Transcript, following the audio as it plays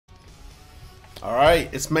Alright,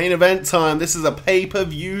 it's main event time. This is a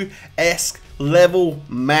pay-per-view-esque level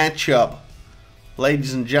matchup.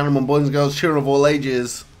 Ladies and gentlemen, boys and girls, children of all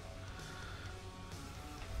ages.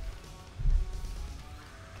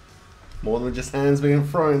 More than just hands being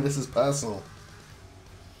thrown, this is personal.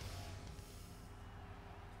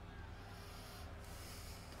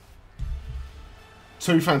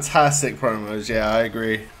 Two fantastic promos, yeah, I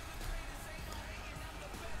agree.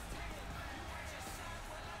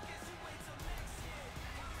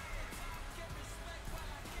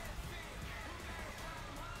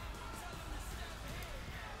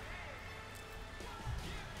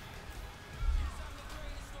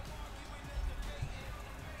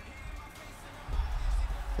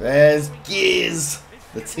 There's Gears,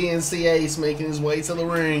 the TNC ace, making his way to the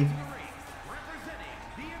ring.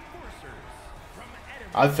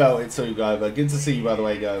 I felt it too, Gover. Good to see you, by the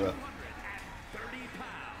way, Gover.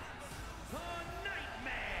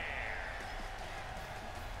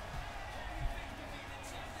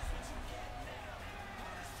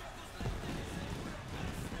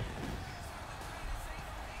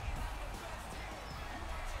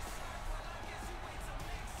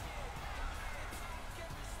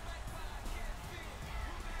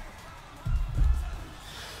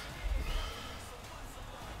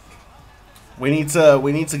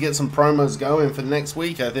 We need to get some promos going for next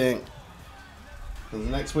week, I think. Because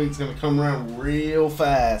next week's gonna come around real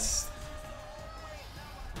fast.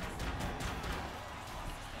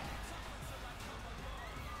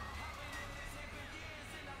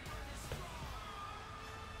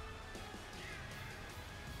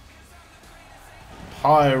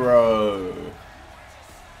 Pyro.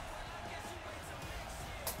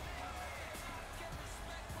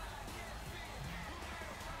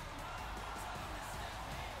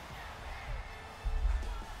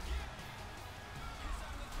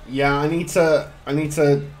 Yeah, I need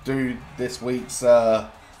to do this week's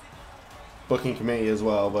booking committee as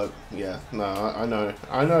well, but yeah, no,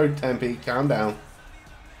 I know, Tempe, calm down.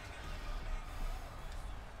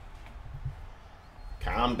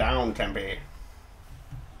 Calm down, Tempe.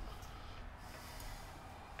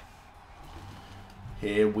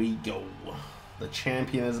 Here we go. The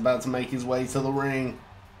champion is about to make his way to the ring.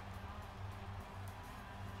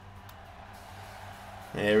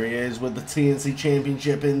 There he is with the TNC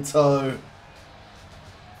Championship in tow.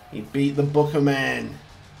 He beat the Booker Man,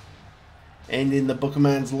 ending the Booker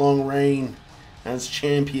Man's long reign as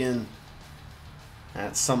champion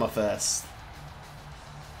at Summerfest.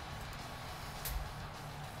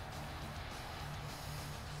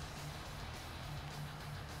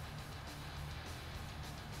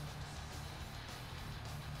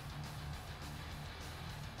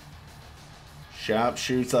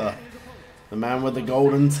 Sharpshooter. The man with the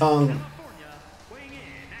golden tongue.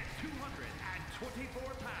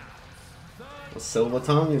 The silver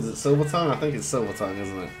tongue? Is it silver tongue? I think it's silver tongue,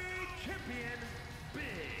 isn't it?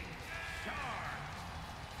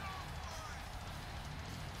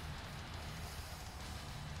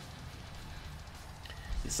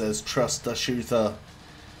 He says, trust the shooter.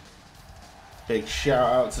 Big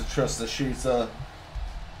shout out to Trust the Shooter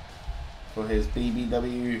for his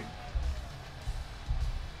BBW.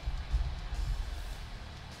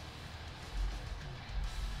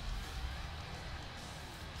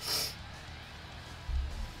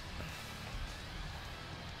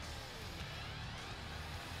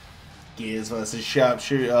 Gears versus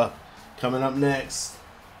Sharpshooter coming up next.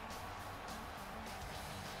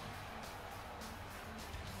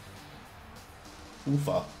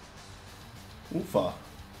 Oofa. Oofa.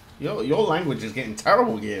 Your language is getting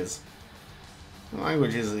terrible, Gears. Your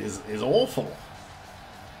language is awful.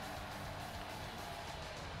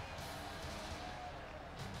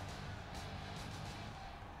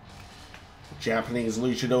 Japanese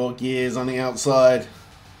luchador Gears on the outside.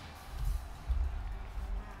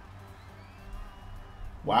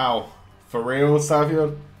 Wow. For real,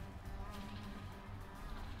 Savio?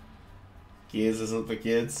 Gears isn't for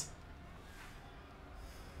kids.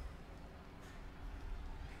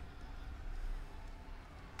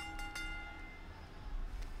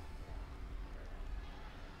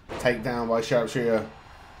 Takedown by Sharpshooter.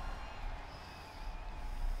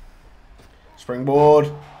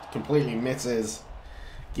 Springboard. Completely misses.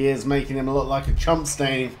 Gears making him look like a chump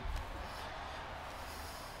stain.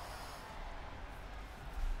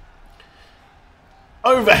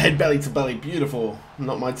 Overhead belly to belly, beautiful.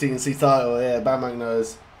 Not my TNC title, yeah, Batman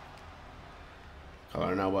knows.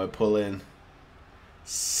 Collar and elbow pull in.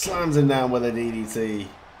 Slams him down with a DDT.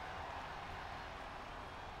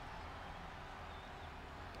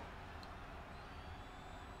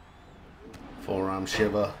 Forearm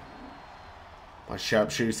shiver by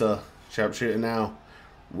Sharpshooter. Sharpshooter now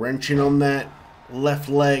wrenching on that left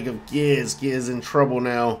leg of Gears. Gears in trouble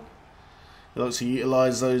now. He looks to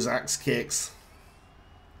utilize those axe kicks.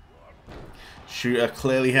 Shoota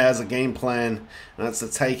clearly has a game plan, and that's to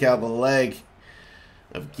take out the leg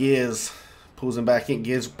of Gears. Pulls him back in.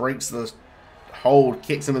 Gears breaks the hold,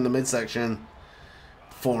 kicks him in the midsection.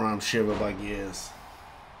 Forearm shiver by Gears.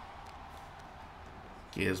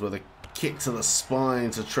 Gears with a kick to the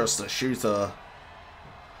spine to trust the Shoota.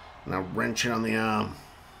 Now wrenching on the arm.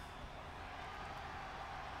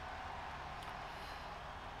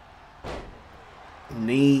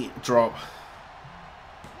 Knee drop.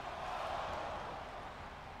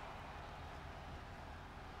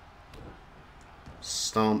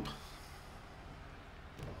 Stomp.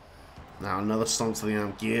 Now another stomp to the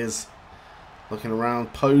arm. Gears looking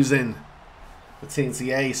around, posing. The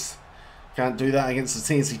TNC Ace. Can't do that against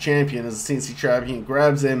the TNC Champion, as the TNC Champion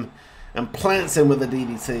grabs him and plants him with a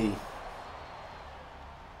DDT.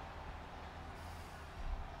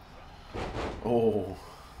 Oh,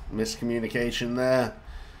 miscommunication there.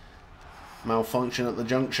 Malfunction at the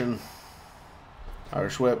junction.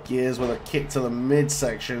 Irish Whip. Gears with a kick to the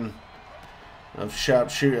midsection of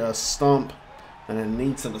Sharpshooter. Stomp. And a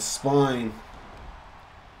knee to the spine.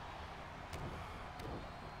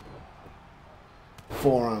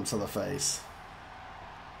 Forearm to the face.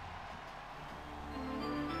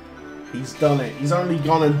 He's done it. He's only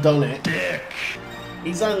gone and done it.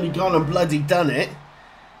 He's only gone and bloody done it.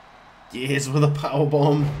 Gears with a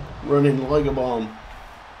powerbomb. Running Liger Bomb.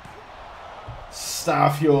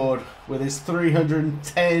 Starfjord with his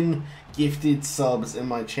 310 gifted subs in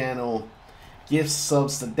my channel. Gift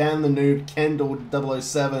subs to Dan the Noob, Kendall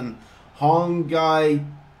 007, Hongai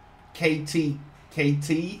KT,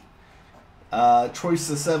 Choice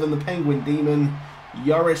the 7, the Penguin Demon,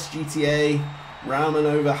 Yoris GTA, Ramen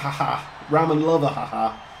Over Haha, Ramen Lover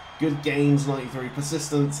Haha, Good Games 93,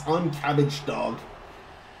 Persistence, I'm Cabbage Dog.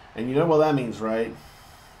 And you know what that means, right?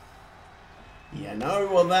 You know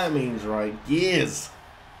what that means, right? Gears.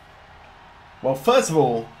 Well, first of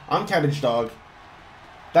all, I'm Cabbage Dog.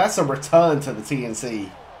 That's a return to the TNC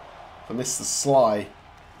for Mr. Sly.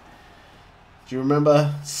 Do you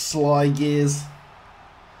remember Sly Gears?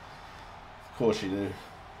 Of course you do.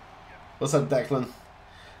 What's up, Declan?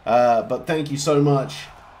 But thank you so much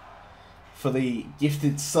for the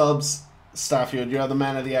gifted subs, Starfield. You are the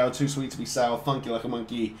man of the hour, too sweet to be sour, funky like a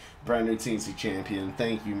monkey, brand new TNC champion.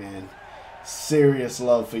 Thank you, man. Serious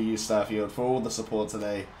love for you, Starfield, for all the support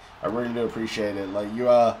today. I really do appreciate it. Like, you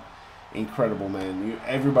are incredible, man.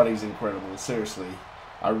 Everybody's incredible. Seriously,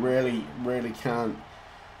 I really can't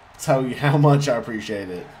tell you how much I appreciate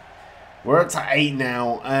it. We're up to 8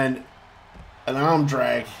 now, and an arm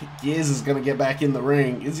drag. Gears is gonna get back in the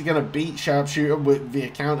ring. Is he gonna beat Sharpshooter with via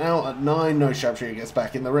count out at 9? No, Sharpshooter gets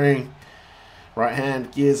back in the ring. Right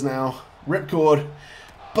hand. Gears now. Ripcord,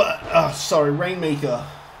 but sorry, Rainmaker.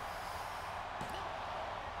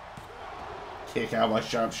 Kick out by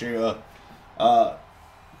Sharpshooter.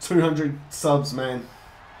 200 subs, man.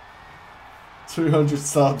 200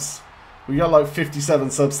 subs. We got like 57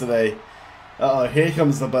 subs today. Uh-oh, here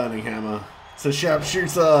comes the Burning Hammer. So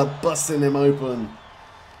Sharpshooter busting him open.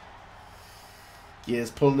 Gears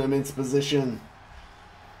pulling him into position.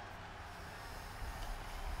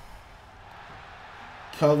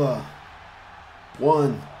 Cover.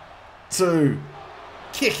 1, 2.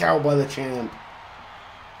 Kick out by the champ.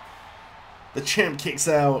 The champ kicks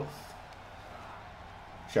out.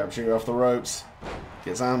 Sharpshooter off the ropes.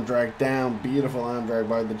 Gets arm dragged down. Beautiful arm drag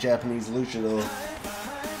by the Japanese luchador.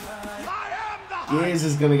 Gears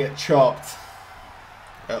is going to get chopped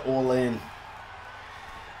at All In.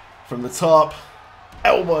 From the top.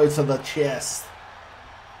 Elbow to the chest.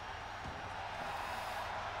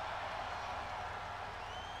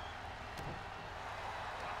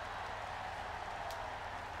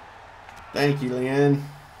 Thank you, Leanne.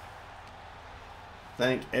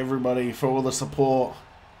 Thank everybody for all the support.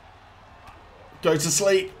 Go to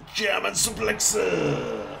sleep. German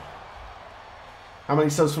suplexer. How many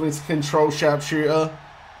subs for me to control Sharpshooter?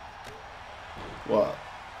 What?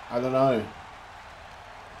 I don't know.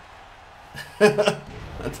 I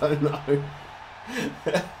don't know.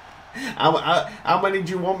 How many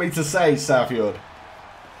do you want me to say, Starfield?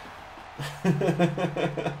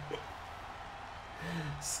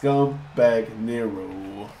 Scumbag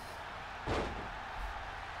Nero.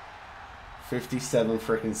 57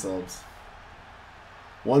 freaking subs.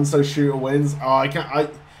 One so Shooter wins. Oh, I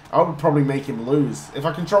would probably make him lose. If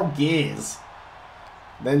I control Gears,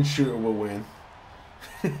 then Shooter will win.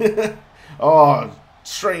 Oh,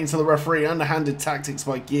 straight into the referee. Underhanded tactics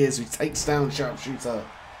by Gears, who takes down Sharpshooter.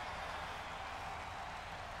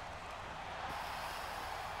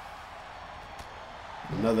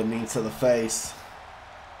 Another knee to the face.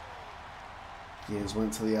 Gears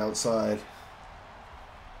went to the outside.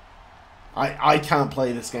 I can't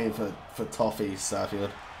play this game for Toffee,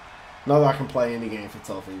 Starfield. Not that I can play any game for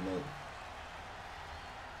Toffee, but...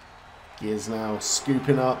 Gears now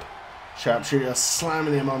scooping up. Sharpshooter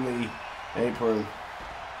slamming him on the apron.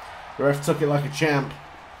 The ref took it like a champ.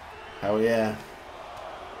 Hell yeah.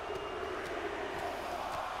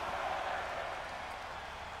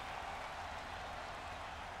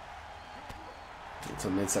 It's a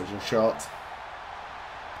midsection shot.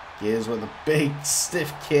 Gears with a big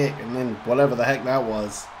stiff kick, and then whatever the heck that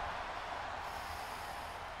was.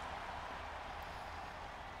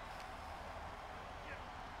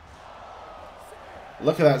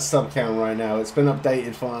 Look at that sub count right now. It's been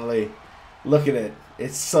updated finally. Look at it.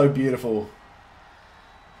 It's so beautiful.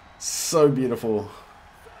 So beautiful.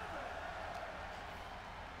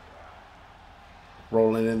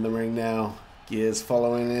 Rolling in the ring now. Gears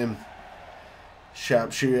following him.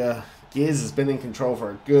 Sharpshooter. Gears has been in control for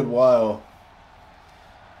a good while.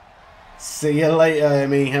 See you later,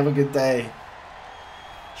 Emmy. Have a good day.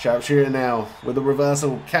 Sharpshooter now with a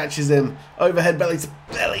reversal. Catches him. Overhead belly to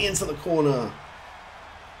belly into the corner.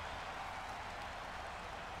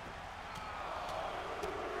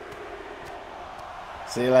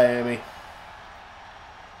 See you later, Emmy.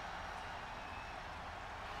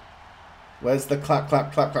 Where's the clap,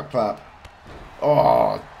 clap, clap, clap, clap?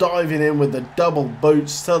 Oh, diving in with the double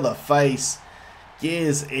boots to the face.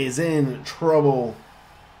 Gears is in trouble.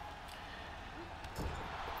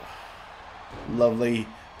 Lovely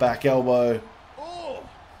back elbow. Oh,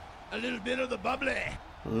 a little bit of the bubbly.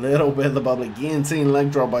 Little bit of the bubbly. Guillotine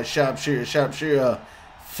leg drop by Sharpshooter. Sharpshooter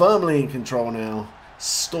firmly in control now.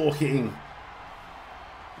 Stalking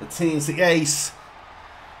the TNC Ace.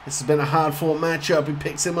 This has been a hard fought matchup. He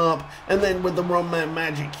picks him up. And then with the Ron Man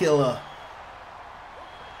Magic Killer.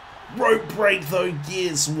 Rope break though.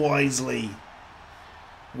 Gears wisely.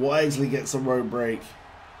 Wisely gets a rope break.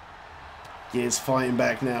 Gears fighting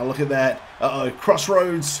back now. Look at that. Uh-oh.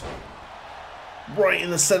 Crossroads. Right in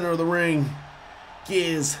the center of the ring.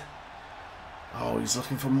 Gears. Oh, he's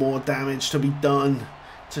looking for more damage to be done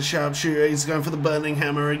to Sharpshooter. He's going for the Burning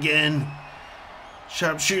Hammer again.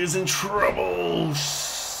 Sharpshooter's in trouble.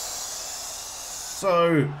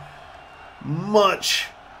 So much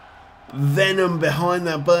venom behind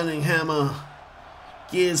that Burning Hammer.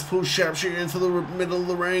 Gears pulls Sharpshooter into the middle of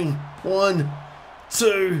the ring. 1,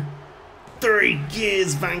 2, 3.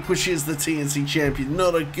 Gears vanquishes the TNC champion.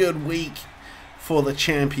 Not a good week for the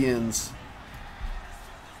champions.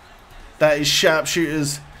 That is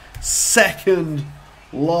Sharpshooter's second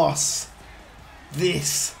loss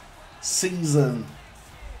this season.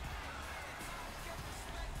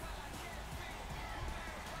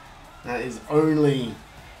 That is only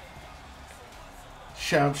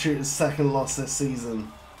Sharpshooter's second loss this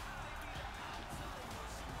season.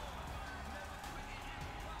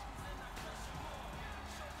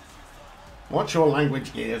 What's your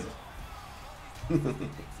language, Gears? Here is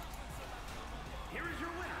your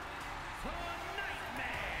winner,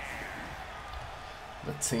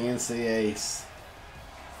 The TNC Ace.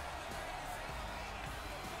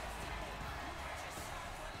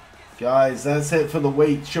 Guys, that's it for the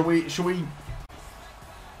week. Should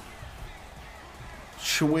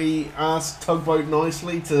we ask Tugboat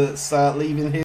nicely to start leaving here?